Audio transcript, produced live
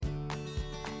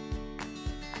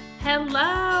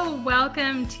Hello,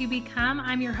 welcome to Become.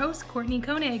 I'm your host, Courtney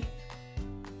Koenig.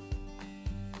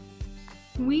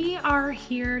 We are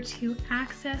here to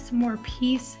access more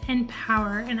peace and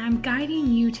power, and I'm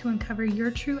guiding you to uncover your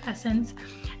true essence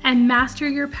and master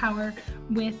your power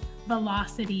with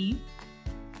velocity.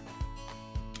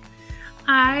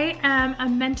 I am a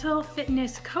mental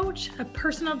fitness coach, a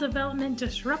personal development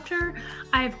disruptor.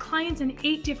 I have clients in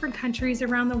 8 different countries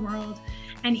around the world.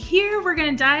 And here we're going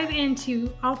to dive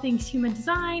into all things human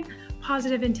design,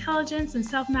 positive intelligence, and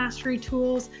self-mastery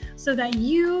tools so that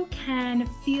you can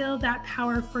feel that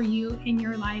power for you in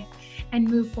your life and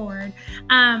move forward.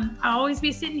 I'll always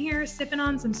be sitting here sipping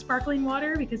on some sparkling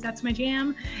water because that's my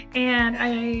jam. And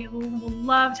I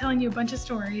love telling you a bunch of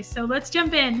stories. So let's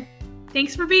jump in.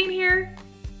 Thanks for being here.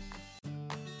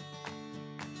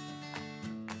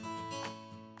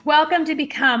 Welcome to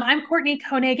Become. I'm Courtney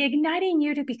Koenig, igniting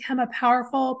you to become a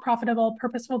powerful, profitable,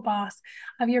 purposeful boss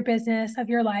of your business, of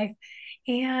your life,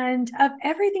 and of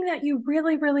everything that you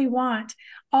really, really want,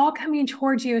 all coming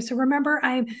towards you. So remember,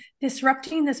 I'm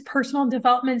disrupting this personal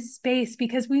development space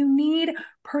because we need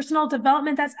personal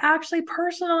development that's actually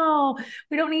personal.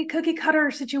 We don't need cookie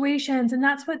cutter situations. And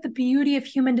that's what the beauty of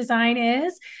human design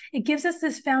is. It gives us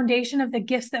this foundation of the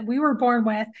gifts that we were born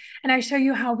with. And I show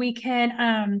you how we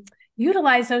can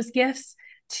utilize those gifts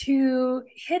to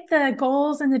hit the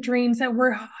goals and the dreams that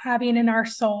we're having in our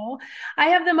soul. I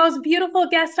have the most beautiful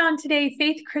guest on today,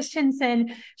 Faith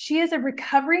Christiansen. She is a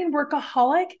recovering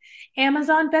workaholic,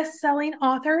 Amazon best-selling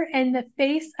author, and the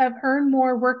face of Earn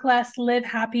More, Work Less, Live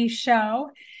Happy show.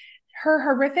 Her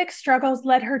horrific struggles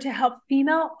led her to help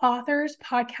female authors,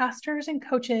 podcasters, and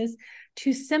coaches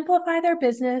to simplify their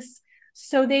business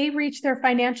so they reach their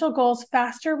financial goals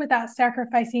faster without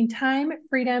sacrificing time,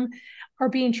 freedom, or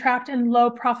being trapped in low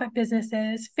profit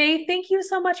businesses. Faith, thank you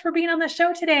so much for being on the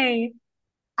show today.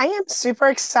 I am super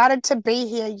excited to be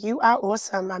here. You are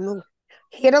awesome. I'm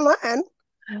here to learn.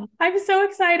 I'm so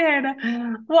excited.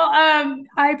 Well,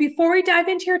 before we dive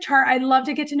into your chart, I'd love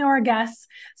to get to know our guests.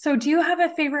 So do you have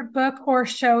a favorite book or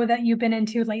show that you've been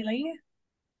into lately?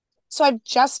 So I've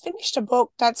just finished a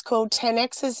book that's called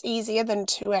 10X is Easier Than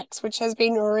 2X, which has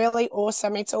been really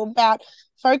awesome. It's all about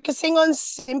focusing on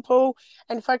simple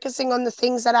and focusing on the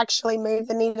things that actually move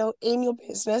the needle in your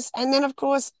business. And then, of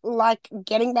course, like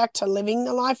getting back to living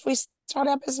the life we start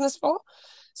our business for.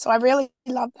 So I really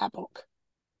love that book.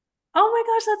 Oh my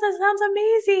gosh, that sounds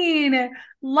amazing.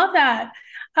 Love that.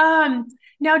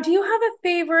 Now, do you have a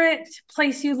favorite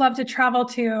place you love to travel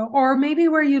to, or maybe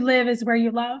where you live is where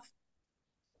you love?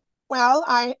 Well,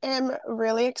 I am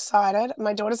really excited.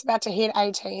 My daughter's about to hit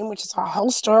 18, which is a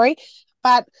whole story,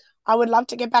 but I would love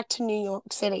to get back to New York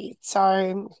City. So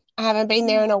I haven't been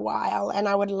there in a while and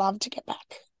I would love to get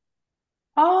back.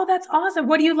 Oh, that's awesome.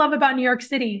 What do you love about New York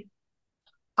City?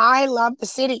 I love the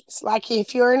cities. Like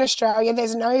if you're in Australia,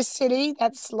 there's no city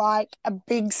that's like a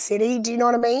big city. Do you know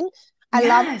what I mean? I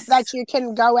love Yes. that you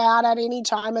can go out at any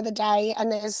time of the day and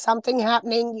there's something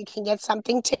happening. You can get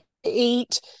something to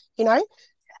eat, you know?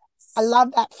 I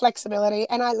love that flexibility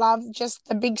and I love just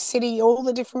the big city, all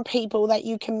the different people that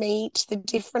you can meet, the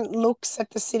different looks that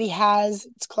the city has.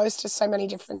 It's close to so many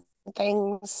different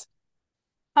things.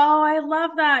 Oh, I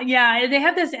love that. Yeah, they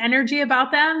have this energy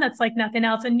about them that's like nothing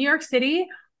else. In New York City,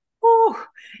 oh,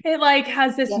 it like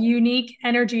has this Yeah. unique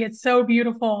energy. It's so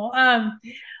beautiful.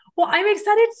 Well, I'm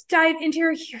excited to dive into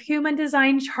your human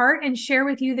design chart and share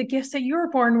with you the gifts that you were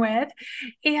born with.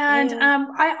 And Mm.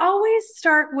 I always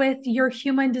start with your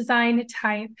human design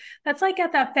type. That's like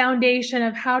at that foundation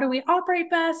of how do we operate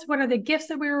best? What are the gifts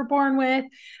that we were born with?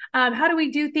 How do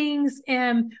we do things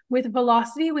with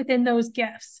velocity within those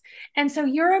gifts? And so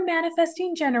you're a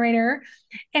manifesting generator.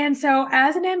 And so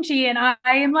as an MG, and I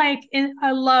am like,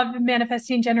 I love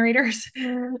manifesting generators.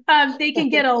 They can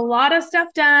get a lot of stuff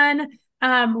done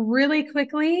really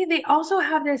quickly. They also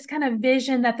have this kind of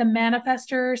vision that the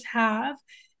manifestors have,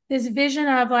 this vision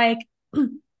of like,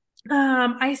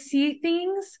 I see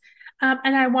things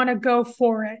and I want to go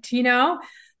for it, you know?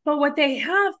 But what they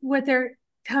have, what there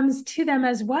comes to them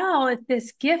as well, is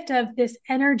this gift of this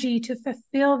energy to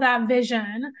fulfill that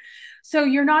vision. So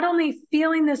you're not only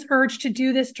feeling this urge to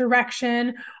do this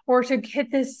direction or to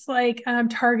hit this like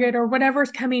target or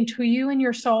whatever's coming to you in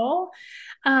your soul,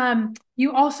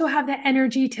 you also have the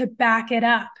energy to back it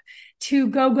up, to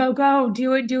go, go, go,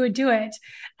 do it, do it, do it.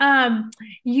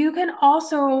 You can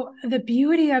also, the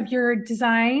beauty of your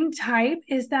design type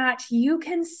is that you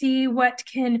can see what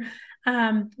can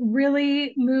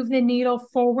really move the needle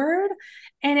forward.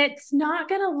 And it's not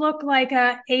going to look like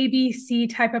a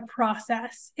ABC type of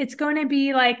process. It's going to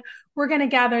be like, we're going to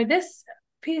gather this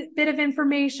bit of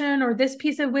information or this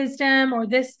piece of wisdom or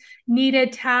this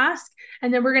needed task.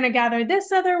 And then we're going to gather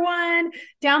this other one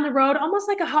down the road, almost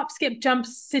like a hop, skip, jump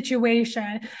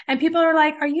situation. And people are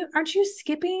like, aren't you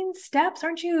skipping steps?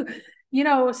 Aren't you,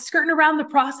 skirting around the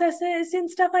processes and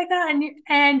stuff like that?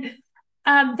 And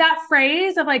that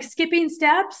phrase of like skipping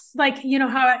steps, like,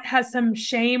 how it has some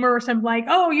shame or some like,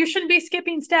 oh, you shouldn't be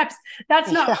skipping steps.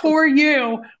 That's not for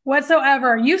you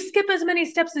whatsoever. You skip as many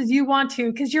steps as you want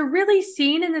to, because you're really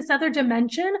seen in this other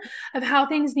dimension of how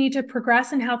things need to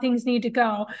progress and how things need to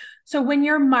go. So when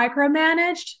you're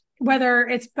micromanaged, whether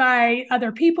it's by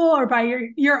other people or by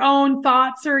your own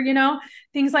thoughts or,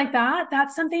 things like that,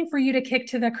 that's something for you to kick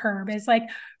to the curb. Is like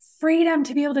freedom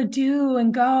to be able to do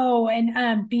and go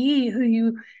and be who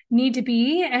you need to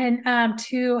be, and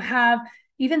to have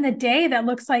even the day that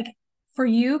looks like for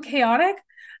you chaotic.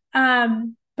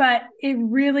 But it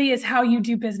really is how you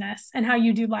do business and how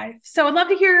you do life. So I'd love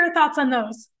to hear your thoughts on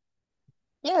those.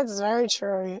 Yeah, it's very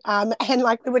true. And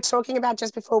like we were talking about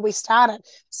just before we started,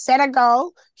 set a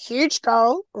goal, huge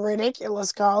goal,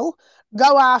 ridiculous goal,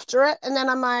 go after it. And then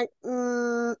I'm like,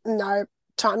 no,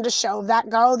 time to shelve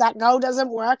that goal. That goal doesn't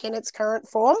work in its current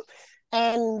form,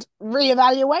 and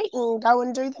reevaluate and go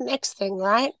and do the next thing,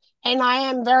 right? And I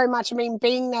am very much,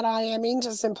 being that I am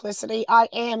into simplicity, I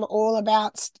am all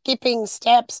about skipping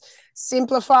steps,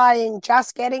 simplifying,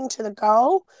 just getting to the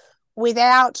goal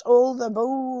without all the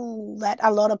bull that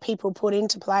a lot of people put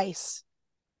into place.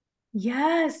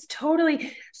 Yes,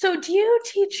 totally. So do you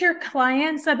teach your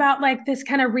clients about like this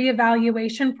kind of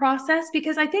reevaluation process?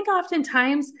 Because I think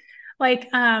oftentimes like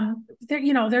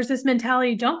there's this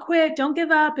mentality, don't quit, don't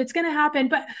give up, it's going to happen,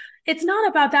 but it's not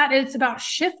about that, it's about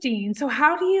shifting. So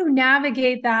how do you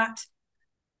navigate that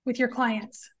with your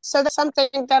clients? So that's something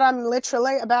that I'm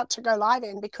literally about to go live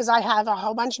in, because I have a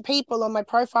whole bunch of people on my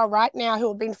profile right now who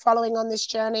have been following on this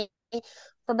journey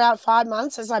for about 5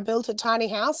 months as I built a tiny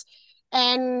house.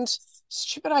 And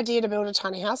stupid idea to build a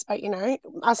tiny house, but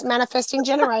us manifesting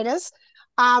generators.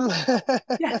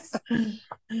 Yes.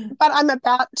 But I'm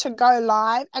about to go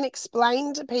live and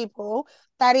explain to people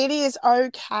that it is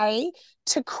okay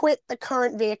to quit the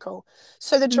current vehicle.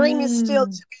 So the dream is still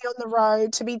to be on the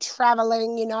road, to be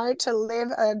traveling, to live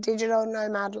a digital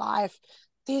nomad life.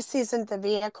 This isn't the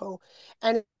vehicle.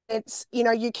 And it's,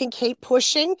 you can keep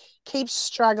pushing, keep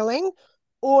struggling,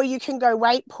 or you can go,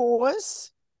 wait,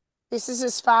 pause. This is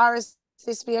as far as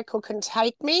this vehicle can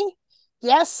take me.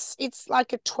 Yes, it's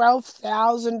like a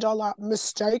 $12,000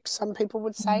 mistake, some people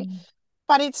would say,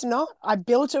 but it's not. I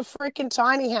built a freaking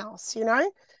tiny house,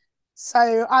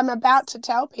 So I'm about to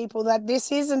tell people that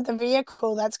this isn't the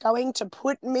vehicle that's going to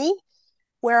put me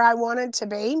where I wanted to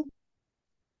be.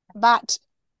 But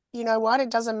you know what? It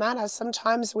doesn't matter.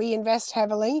 Sometimes we invest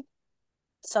heavily.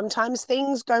 Sometimes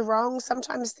things go wrong.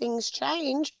 Sometimes things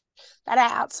change that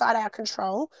are outside our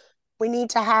control. We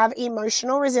need to have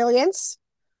emotional resilience,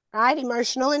 right?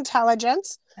 Emotional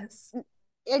intelligence. Yes.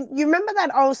 And you remember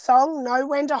that old song, know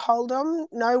when to hold them,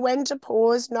 know when to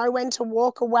pause, know when to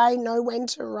walk away, know when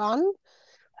to run?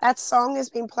 That song has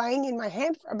been playing in my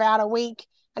head for about a week.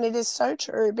 And it is so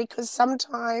true, because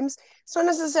sometimes it's not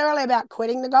necessarily about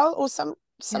quitting the goal, or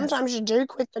sometimes you do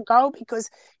quit the goal because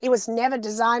it was never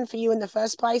designed for you in the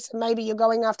first place. And maybe you're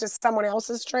going after someone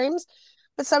else's dreams.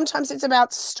 But sometimes it's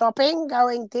about stopping,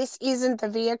 going, this isn't the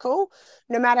vehicle,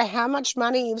 no matter how much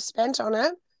money you've spent on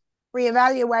it,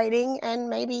 reevaluating, and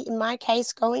maybe in my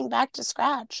case, going back to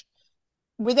scratch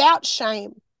without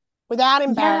shame, without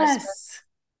embarrassment, Yes.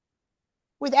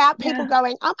 without people Yeah.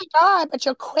 going, oh my God, but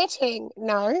you're quitting.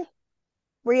 No,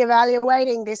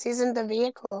 reevaluating, this isn't the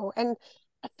vehicle. And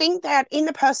I think that in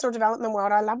the personal development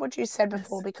world, I love what you said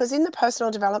before, Yes. because in the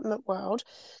personal development world,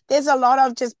 there's a lot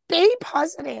of just be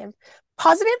positive,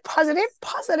 positive, positive,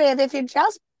 positive. If you're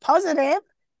just positive,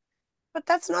 but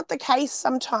that's not the case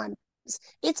sometimes.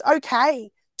 It's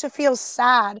okay to feel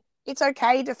sad. It's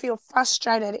okay to feel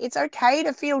frustrated. It's okay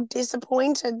to feel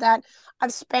disappointed that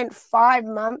I've spent 5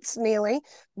 months nearly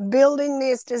building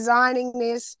this, designing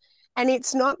this, and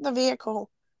it's not the vehicle.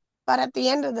 But at the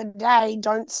end of the day,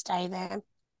 don't stay there.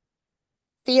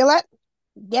 Feel it,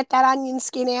 get that onion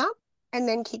skin out, and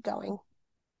then keep going.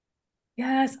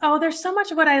 Yes. Oh, there's so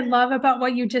much. What I love about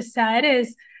what you just said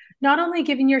is not only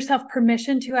giving yourself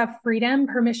permission to have freedom,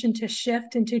 permission to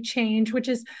shift and to change, which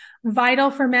is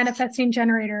vital for manifesting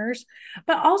generators,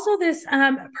 but also this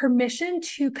permission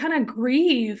to kind of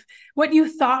grieve what you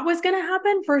thought was going to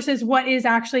happen versus what is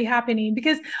actually happening.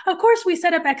 Because of course we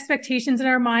set up expectations in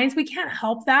our minds. We can't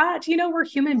help that. We're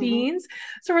human beings.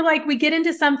 So we're like, we get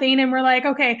into something and we're like,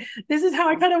 okay, this is how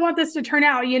I kind of want this to turn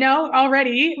out,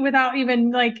 already, without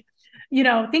even like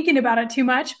thinking about it too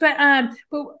much. But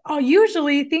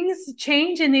usually things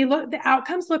change and the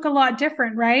outcomes look a lot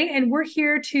different, right? And we're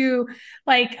here to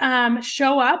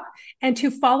show up and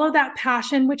to follow that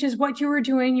passion, which is what you were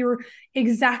doing. You were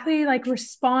exactly like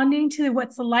responding to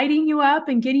what's lighting you up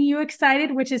and getting you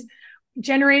excited, which is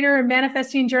generator and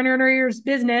manifesting generator's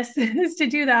business is to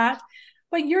do that.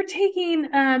 But you're taking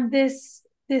this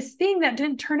thing that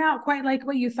didn't turn out quite like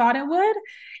what you thought it would,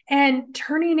 and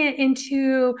turning it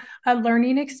into a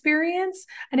learning experience,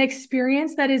 an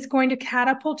experience that is going to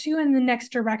catapult you in the next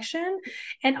direction,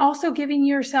 and also giving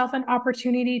yourself an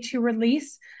opportunity to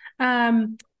release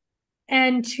and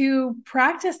to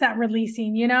practice that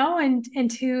releasing,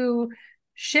 and to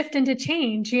shift into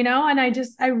change, and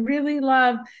I really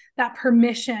love that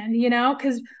permission,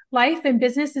 because life and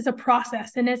business is a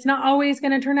process and it's not always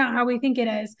going to turn out how we think it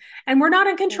is. And we're not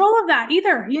in control of that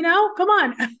either, come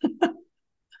on.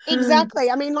 Exactly.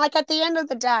 I mean, like at the end of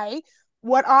the day,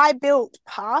 what I built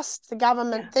passed the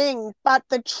government thing, but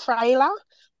the trailer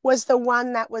was the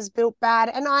one that was built bad.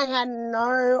 And I had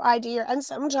no idea. And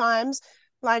sometimes,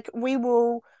 like, we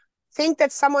will think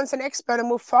that someone's an expert and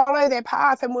we'll follow their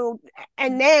path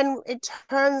and then it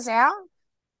turns out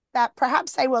that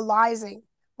perhaps they were lying,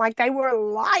 like they were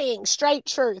lying, straight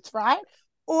truth, right?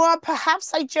 Or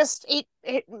perhaps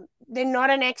they're not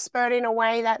an expert in a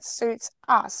way that suits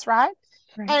us, right?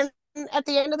 And at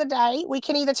the end of the day, we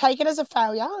can either take it as a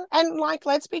failure and, like,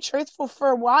 let's be truthful, for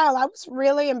a while I was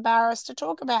really embarrassed to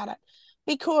talk about it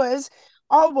because,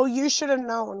 oh, well, you should have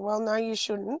known. Well, no, you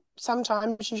shouldn't.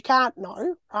 Sometimes you can't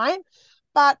know, right?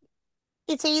 But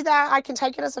it's either I can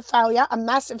take it as a failure, a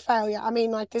massive failure. I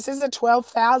mean, like, this is a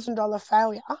 $12,000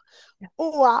 failure.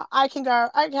 Or I can go,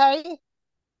 okay,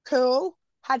 cool.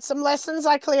 Had some lessons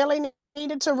I clearly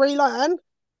needed to relearn,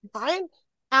 right?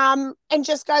 And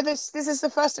just go, this is the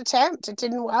first attempt. It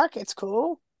didn't work. It's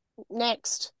cool.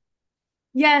 Next.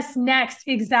 Yes, next.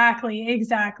 Exactly.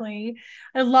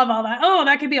 I love all that. Oh,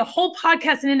 that could be a whole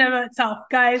podcast in and of itself,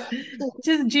 guys.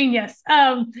 Just genius.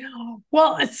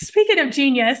 Well, speaking of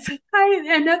genius,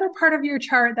 another part of your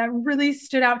chart that really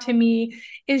stood out to me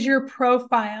is your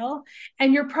profile.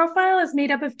 And your profile is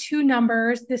made up of two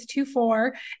numbers, this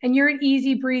 2-4, and you're an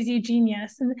easy breezy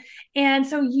genius. And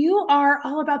so you are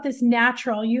all about this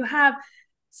natural. You have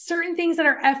certain things that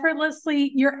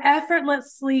you're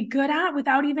effortlessly good at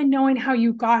without even knowing how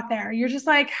you got there. You're just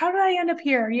like, how did I end up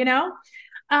here?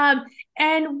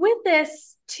 And with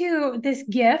this too, this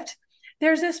gift,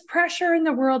 there's this pressure in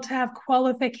the world to have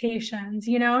qualifications,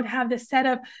 to have this set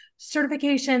of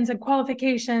certifications and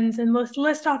qualifications and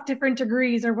list off different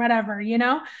degrees or whatever,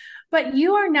 but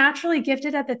you are naturally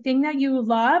gifted at the thing that you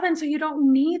love. And so you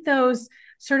don't need those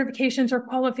certifications or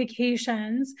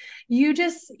qualifications. You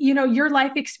just, your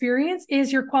life experience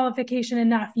is your qualification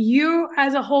enough. You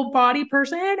as a whole body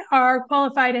person are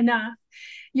qualified enough.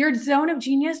 Your zone of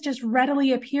genius just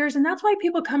readily appears. And that's why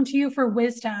people come to you for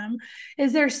wisdom,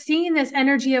 is they're seeing this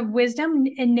energy of wisdom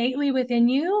innately within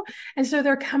you. And so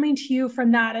they're coming to you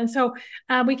from that. And so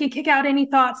we can kick out any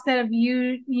thoughts that of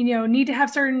you need to have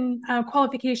certain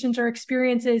qualifications or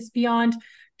experiences beyond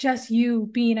just you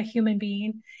being a human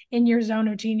being in your zone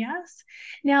of genius.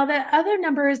 Now, the other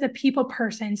number is the people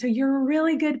person. So you're a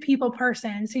really good people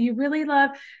person. So you really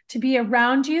love to be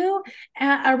around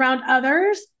around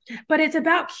others, but it's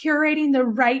about curating the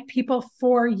right people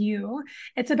for you.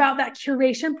 It's about that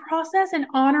curation process and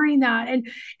honoring that.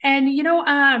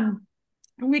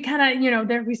 We kind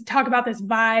of, we talk about this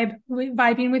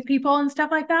vibing with people and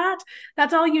stuff like that.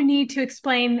 That's all you need to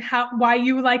explain why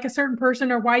you like a certain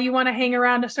person or why you want to hang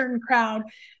around a certain crowd,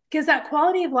 because that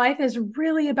quality of life is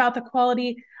really about the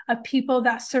quality of people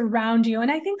that surround you. And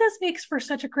I think this makes for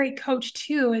such a great coach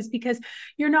too, is because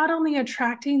you're not only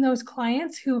attracting those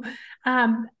clients who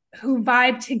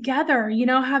vibe together,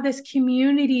 have this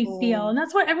community feel. And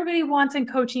that's what everybody wants in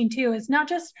coaching too. It's not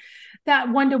just that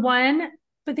one-to-one,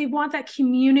 but they want that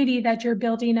community that you're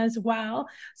building as well.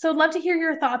 So I'd love to hear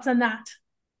your thoughts on that.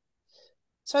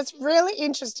 So it's really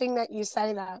interesting that you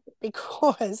say that,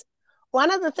 because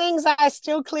one of the things I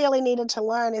still clearly needed to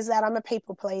learn is that I'm a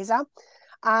people pleaser.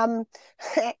 And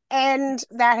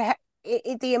that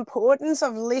the importance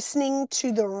of listening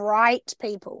to the right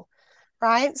people,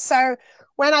 right? So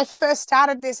when I first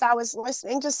started this, I was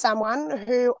listening to someone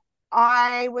who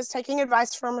I was taking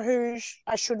advice from who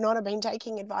I should not have been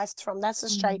taking advice from. That's the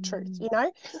straight truth, Yeah.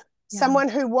 Someone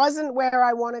who wasn't where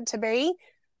I wanted to be,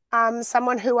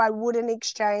 someone who I wouldn't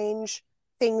exchange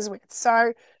things with.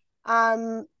 So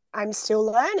I'm still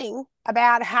learning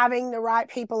about having the right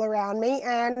people around me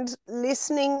and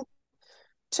listening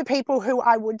to people who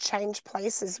I would change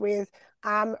places with,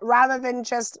 rather than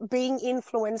just being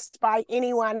influenced by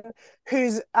anyone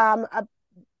whose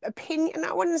opinion,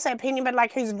 I wouldn't say opinion, but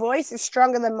like whose voice is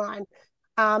stronger than mine.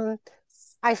 Um,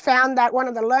 I found that one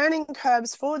of the learning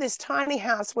curves for this tiny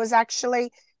house was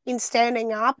actually in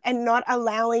standing up and not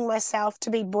allowing myself to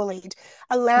be bullied,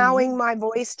 allowing my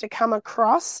voice to come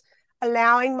across,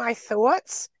 allowing my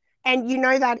thoughts, and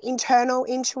that internal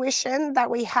intuition that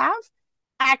we have,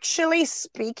 actually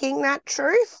speaking that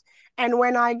truth. And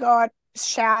when I got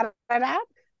shouted at,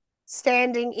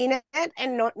 standing in it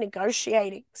and not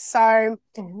negotiating. So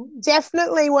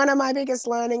definitely one of my biggest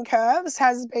learning curves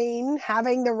has been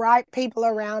having the right people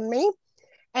around me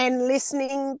and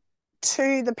listening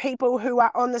to the people who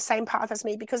are on the same path as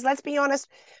me. Because let's be honest,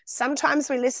 sometimes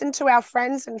we listen to our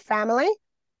friends and family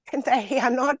and they are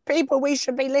not people we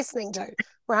should be listening to,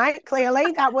 right?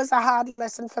 Clearly, that was a hard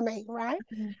lesson for me, right?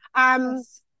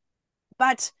 Yes.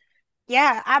 But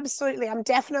yeah, absolutely. I'm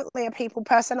definitely a people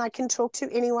person. I can talk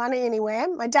to anyone anywhere.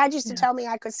 My dad used to Yeah. tell me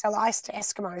I could sell ice to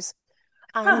Eskimos.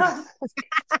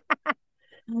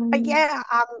 But yeah,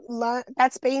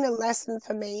 that's been a lesson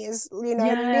for me is,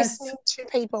 Yes. listening to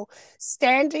people,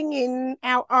 standing in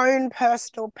our own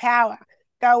personal power,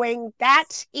 going,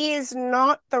 that is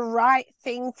not the right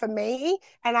thing for me,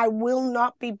 and I will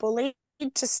not be bullied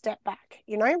to step back.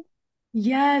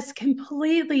 Yes,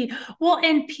 completely. Well,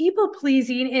 and people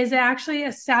pleasing is actually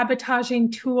a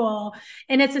sabotaging tool,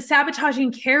 and it's a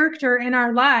sabotaging character in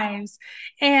our lives.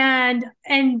 And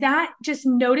that, just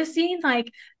noticing, like,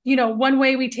 one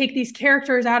way we take these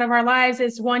characters out of our lives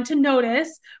is, one, to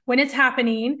notice when it's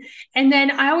happening. And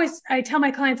then I tell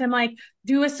my clients, I'm like,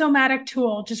 do a somatic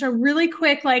tool, just a really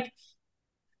quick, like,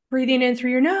 breathing in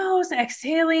through your nose,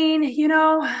 exhaling,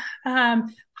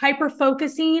 hyper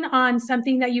focusing on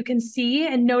something that you can see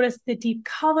and notice the deep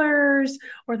colors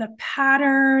or the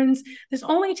patterns. This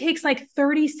only takes like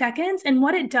 30 seconds. And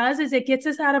what it does is it gets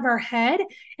us out of our head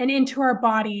and into our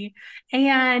body.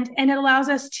 And it allows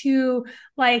us to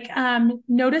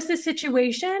notice the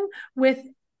situation with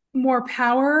more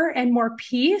power and more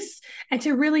peace, and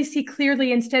to really see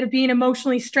clearly instead of being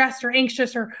emotionally stressed or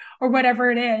anxious or whatever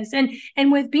it is.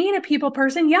 And with being a people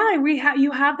person, yeah,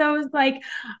 you have those, like,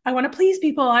 I want to please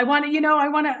people, I want to, I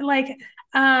want to, like,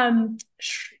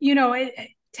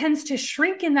 it tends to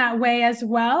shrink in that way, as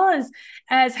well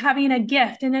as having a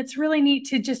gift. And it's really neat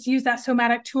to just use that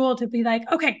somatic tool to be like,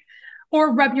 okay,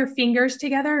 or rub your fingers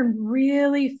together and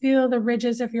really feel the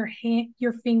ridges of your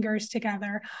fingers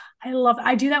together.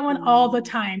 I do that one all the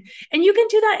time. And you can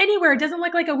do that anywhere. It doesn't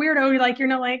look like a weirdo. You're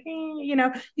not like,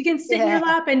 you can sit in your Yeah.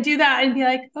 lap and do that and be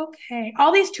like, okay.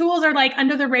 All these tools are like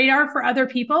under the radar for other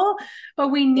people, but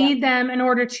we Yep. need them in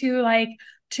order to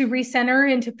recenter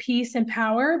into peace and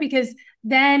power, because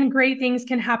then great things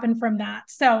can happen from that.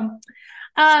 So,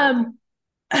 Absolutely.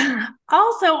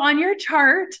 also on your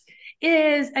chart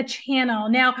is a channel.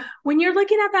 Now, when you're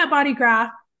looking at that body graph,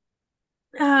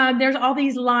 there's all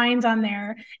these lines on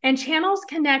there, and channels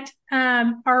connect,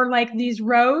 are like these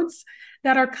roads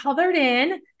that are colored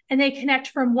in, and they connect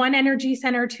from one energy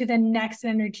center to the next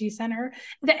energy center.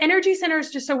 The energy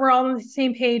centers, just so we're all on the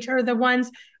same page, are the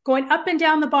ones going up and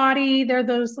down the body. They're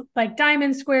those like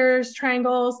diamond, squares,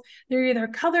 triangles. They're either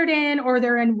colored in or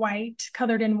they're in white,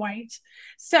 colored in white.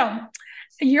 So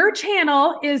your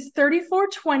channel is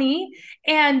 3420,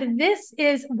 and this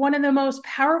is one of the most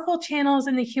powerful channels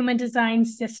in the human design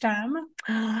system.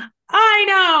 I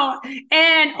know.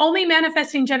 And only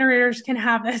manifesting generators can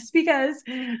have this, because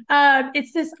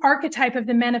it's this archetype of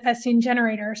the manifesting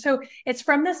generator. So it's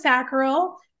from the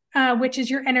sacral, which is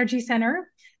your energy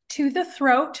center, to the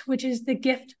throat, which is the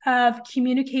gift of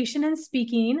communication and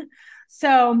speaking.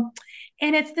 So,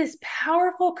 and it's this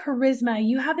powerful charisma.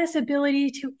 You have this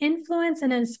ability to influence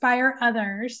and inspire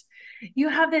others. You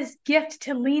have this gift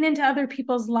to lean into other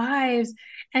people's lives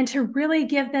and to really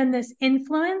give them this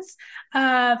influence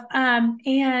of,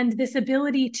 and this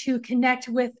ability to connect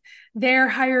with their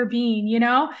higher being,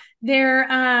 their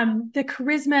the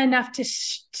charisma enough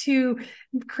to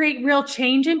create real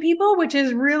change in people, which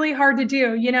is really hard to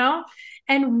do,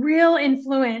 and real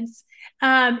influence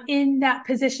in that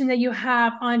position that you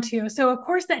have onto. So of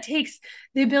course that takes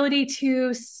the ability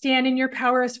to stand in your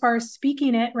power as far as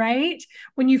speaking it, right?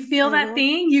 When you feel that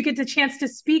thing, you get the chance to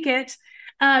speak it,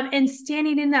 and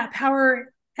standing in that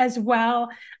power as well.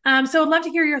 So I'd love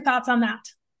to hear your thoughts on that.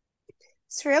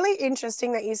 It's really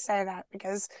interesting that you say that,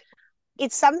 because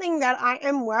it's something that I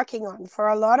am working on. For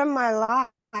a lot of my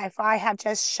life, I have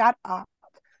just shut up.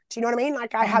 Do you know what I mean?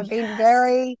 Like, I Oh, have been yes.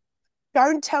 very,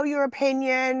 don't tell your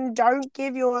opinion, don't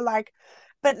give your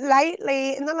but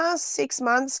lately, in the last 6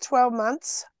 months, 12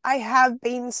 months, I have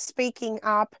been speaking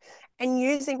up and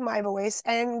using my voice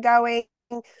and going,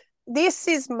 this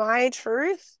is my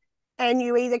truth, and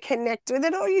you either connect with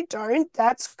it or you don't.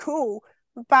 That's cool.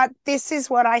 But this is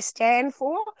what I stand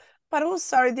for. But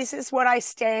also, this is what I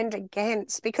stand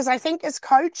against. Because I think as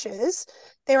coaches,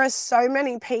 there are so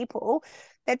many people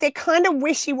that they're kind of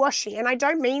wishy washy. And I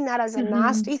don't mean that as a Mhm.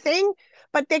 nasty thing,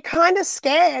 but they're kind of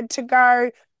scared to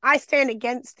go, I stand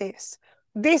against this.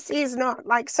 This is not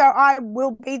like, so I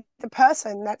will be the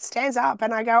person that stands up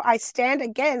and I go, I stand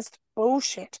against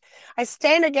bullshit. I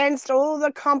stand against all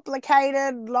the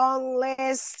complicated, long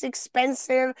lists,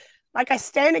 expensive. Like, I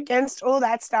stand against all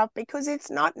that stuff because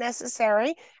it's not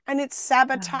necessary and it's Yeah.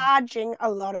 sabotaging a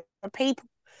lot of people.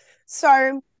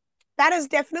 So that has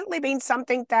definitely been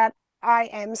something that I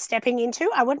am stepping into.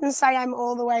 I wouldn't say I'm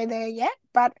all the way there yet,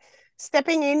 but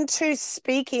stepping into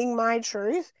speaking my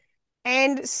truth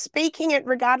and speaking it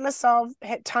regardless of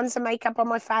tons of makeup on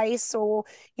my face, or,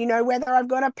 whether I've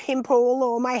got a pimple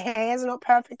or my hair's not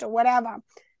perfect or whatever,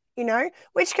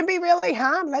 which can be really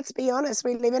hard. Let's be honest.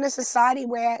 We live in a society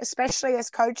where, especially as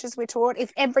coaches, we're taught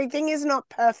if everything is not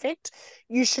perfect,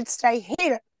 you should stay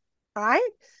hidden, right?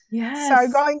 So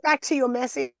Yes. going back to your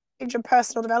message of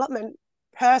personal development,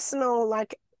 personal,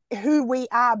 like who we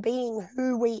are, being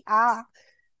who we are,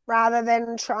 rather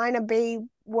than trying to be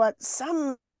what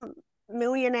some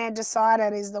millionaire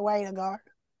decided is the way to go.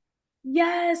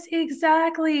 Yes,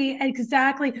 exactly.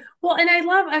 Exactly. Well, and I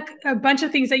love a bunch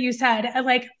of things that you said.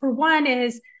 Like, for one,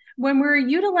 is when we're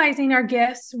utilizing our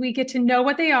gifts, we get to know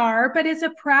what they are, but it's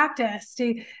a practice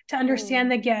to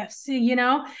understand Mm. the gifts, you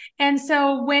know? And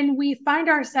so when we find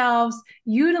ourselves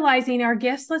utilizing our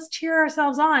gifts, let's cheer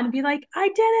ourselves on, be like, I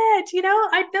did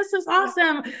it, this is Yeah.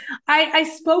 awesome. I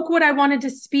spoke what I wanted to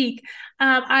speak.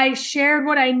 I shared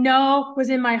what I know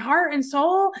was in my heart and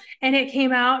soul, and it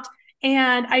came out,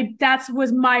 and that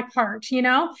was my part. And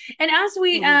as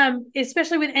we Mm-hmm.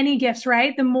 especially with any gifts,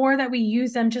 right, the more that we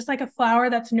use them, just like a flower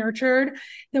that's nurtured,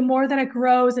 the more that it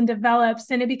grows and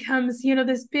develops, and it becomes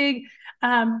this big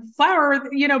flower,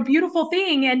 beautiful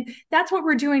thing. And that's what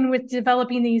we're doing with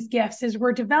developing these gifts, is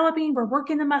we're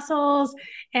working the muscles,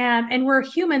 and we're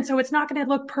human, so it's not going to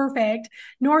look perfect,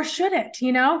 nor should it.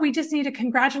 We just need to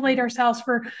congratulate Mm. ourselves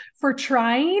for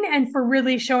trying and for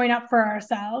really showing up for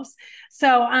ourselves.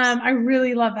 So I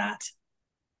really love that.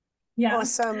 Yeah.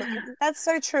 Awesome. That's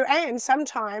so true. And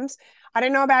sometimes, I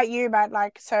don't know about you, but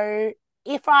like, so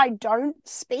if I don't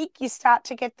speak, you start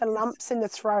to get the Yes. lumps in the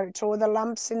throat or the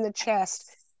lumps in the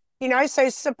chest, so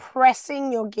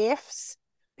suppressing your gifts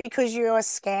because you're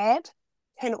scared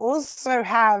can also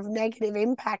have negative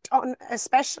impact on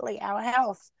especially our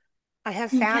health. I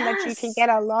have found that you can Yes. get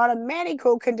a lot of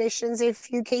medical conditions if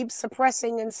you keep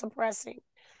suppressing and suppressing,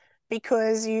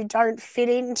 because you don't fit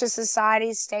into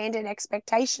society's standard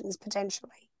expectations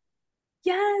potentially.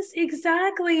 Yes,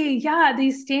 exactly. Yeah,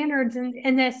 these standards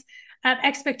and this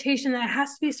expectation that it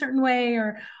has to be a certain way,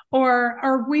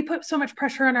 or we put so much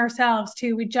pressure on ourselves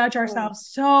too. We judge Mm. ourselves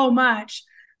so much.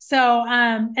 So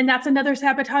and that's another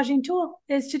sabotaging tool,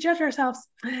 is to judge ourselves.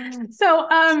 So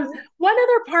True. one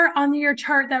other part on your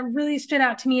chart that really stood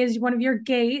out to me is one of your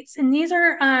gates, and these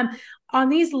are on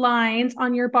these lines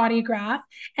on your body graph,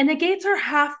 and the gates are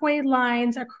halfway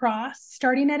lines across,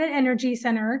 starting at an energy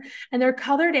center, and they're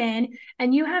colored in,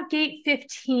 and you have gate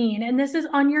 15, and this is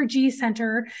on your G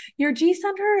center. Your G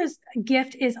center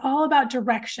gift is all about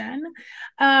direction.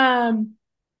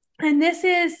 And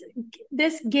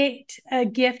this gate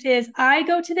gift is, I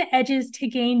go to the edges to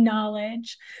gain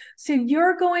knowledge. So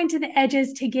you're going to the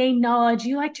edges to gain knowledge.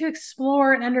 You like to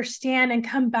explore and understand and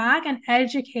come back and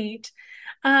educate.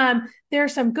 There are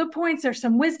some good points, there's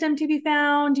some wisdom to be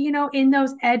found, in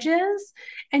those edges.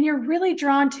 And you're really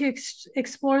drawn to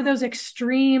explore those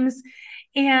extremes,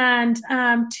 and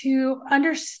to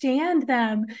understand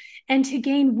them, and to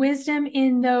gain wisdom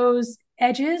in those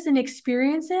edges and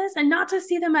experiences, and not to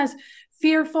see them as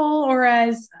fearful, or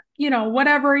as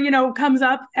whatever comes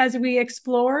up as we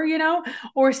explore,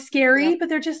 or Yep. scary, but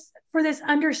they're just for this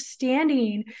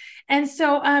understanding. And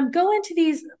so go into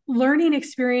these learning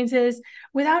experiences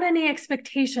without any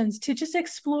expectations, to just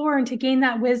explore and to gain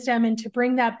that wisdom and to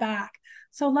bring that back.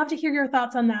 So love to hear your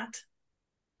thoughts on that.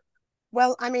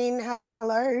 Well, I mean,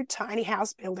 hello, tiny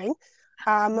house building.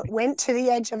 Went to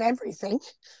the edge of everything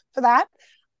for that.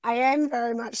 I am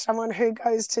very much someone who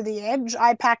goes to the edge.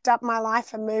 I packed up my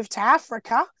life and moved to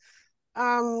Africa.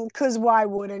 Because why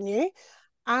wouldn't you?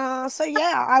 So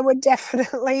yeah, I would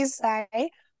definitely say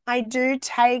I do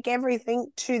take everything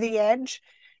to the edge.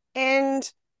 And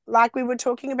like we were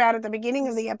talking about at the beginning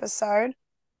of the episode,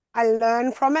 I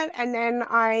learn from it, and then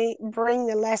I bring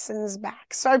the lessons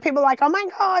back. So people are like, oh my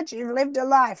God, you've lived a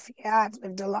life. Yeah, I've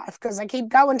lived a life because I keep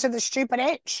going to the stupid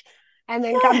edge and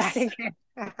then come back Yes. again.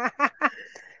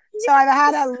 So I've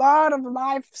had a Yes. lot of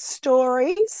life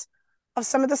stories of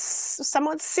some of the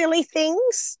somewhat silly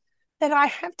things that I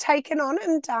have taken on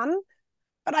and done.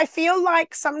 But I feel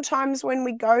like sometimes when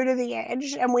we go to the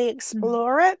edge and we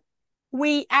explore it,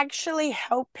 we actually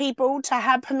help people to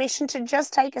have permission to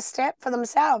just take a step for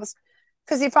themselves.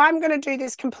 Because if I'm going to do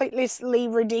this completely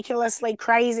ridiculously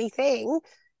crazy thing,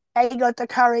 they got the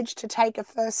courage to take a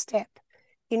first step,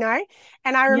 you know?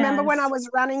 And I remember when I Yes. was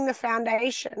running the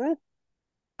foundation,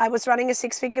 I was running a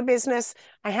six-figure business.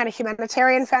 I had a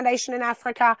humanitarian foundation in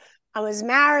Africa. I was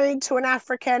married to an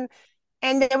African.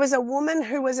 And there was a woman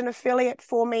who was an affiliate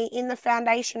for me in the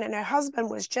foundation, and her husband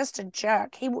was just a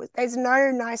jerk. There's no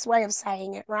nice way of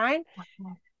saying it, right?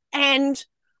 And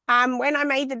when I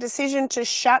made the decision to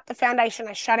shut the foundation,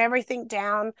 I shut everything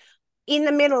down in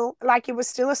the middle, like it was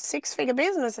still a six-figure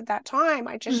business at that time.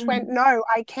 I just went, Mhm. no,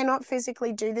 I cannot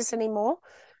physically do this anymore.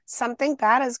 Something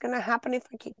bad is going to happen if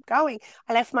I keep going.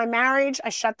 I left my marriage. I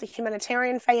shut the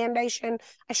humanitarian foundation.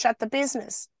 I shut the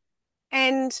business.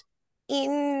 And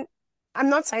in, I'm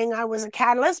not saying I was a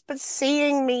catalyst, but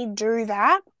seeing me do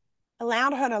that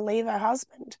allowed her to leave her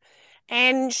husband.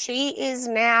 And she is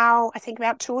now, I think,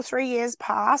 about 2 or 3 years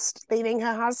past leaving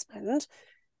her husband.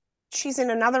 She's in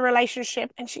another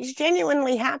relationship and she's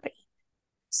genuinely happy.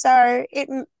 So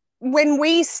when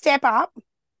we step up,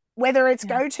 whether it's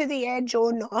Yeah. go to the edge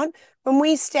or not, when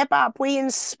we step up, we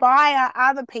inspire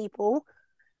other people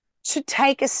to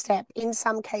take a step in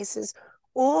some cases.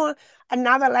 Or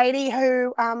another lady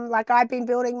who, like, I've been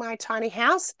building my tiny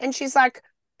house, and she's like,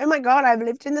 oh my God, I've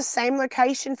lived in the same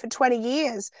location for 20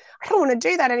 years. I don't want to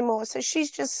do that anymore. So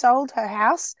she's just sold her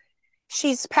house.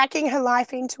 She's packing her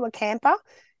life into a camper,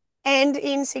 and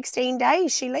in 16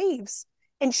 days, she leaves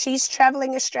and she's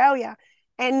traveling Australia.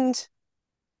 And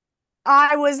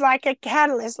I was like a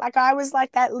catalyst. Like I was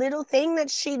like that little thing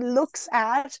that she looks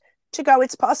at to go,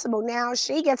 it's possible. Now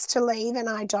she gets to leave and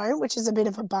I don't, which is a bit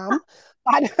of a bum.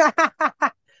 But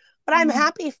but I'm Yeah.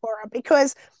 happy for her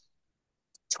because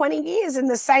 20 years in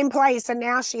the same place, and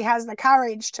now she has the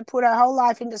courage to put her whole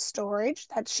life into storage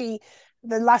that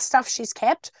the last stuff she's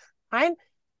kept, right?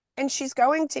 And she's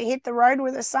going to hit the road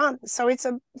with her son. So it's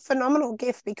a phenomenal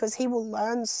gift because he will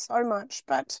learn so much.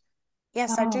 But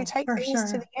yes, I do Oh, take for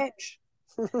things to sure. the edge.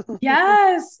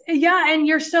 Yes. Yeah. And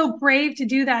you're so brave to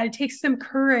do that. It takes some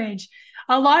courage,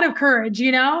 a lot of courage,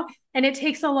 and it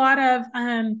takes a lot of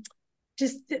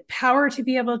just power to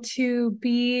be able to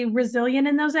be resilient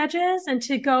in those edges and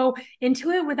to go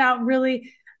into it without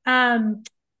really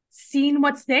seeing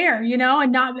what's there,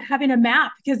 and not having a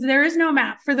map because there is no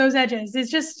map for those edges. It's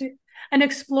just an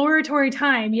exploratory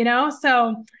time,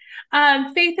 So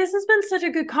Faith, this has been such a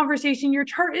good conversation. Your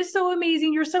chart is so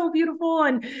amazing. You're so beautiful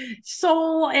and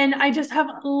soul. And I just have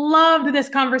loved this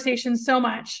conversation so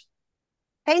much.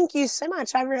 Thank you so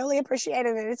much. I really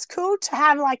appreciated it. It's cool to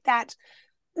have like that,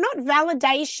 not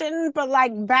validation, but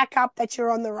like backup that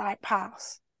you're on the right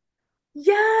path.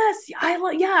 Yes,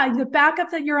 yeah, the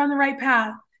backup that you're on the right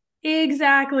path.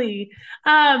 Exactly.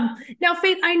 Now,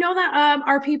 Faith, I know that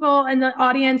our people and the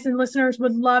audience and listeners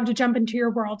would love to jump into your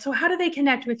world. So how do they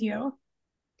connect with you?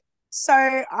 So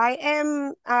I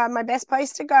am, my best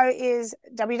place to go is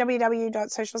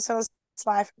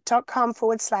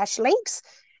www.socialsellerslife.com/links.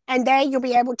 And there you'll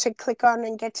be able to click on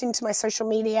and get into my social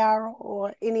media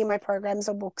or any of my programs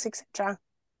or books, etc.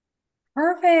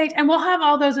 Perfect. And we'll have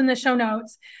all those in the show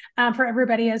notes for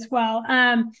everybody as well.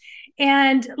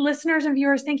 And listeners and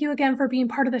viewers, thank you again for being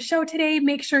part of the show today.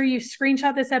 Make sure you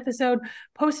screenshot this episode,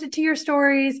 post it to your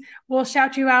stories. We'll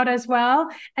shout you out as well.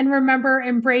 And remember,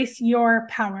 embrace your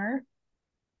power.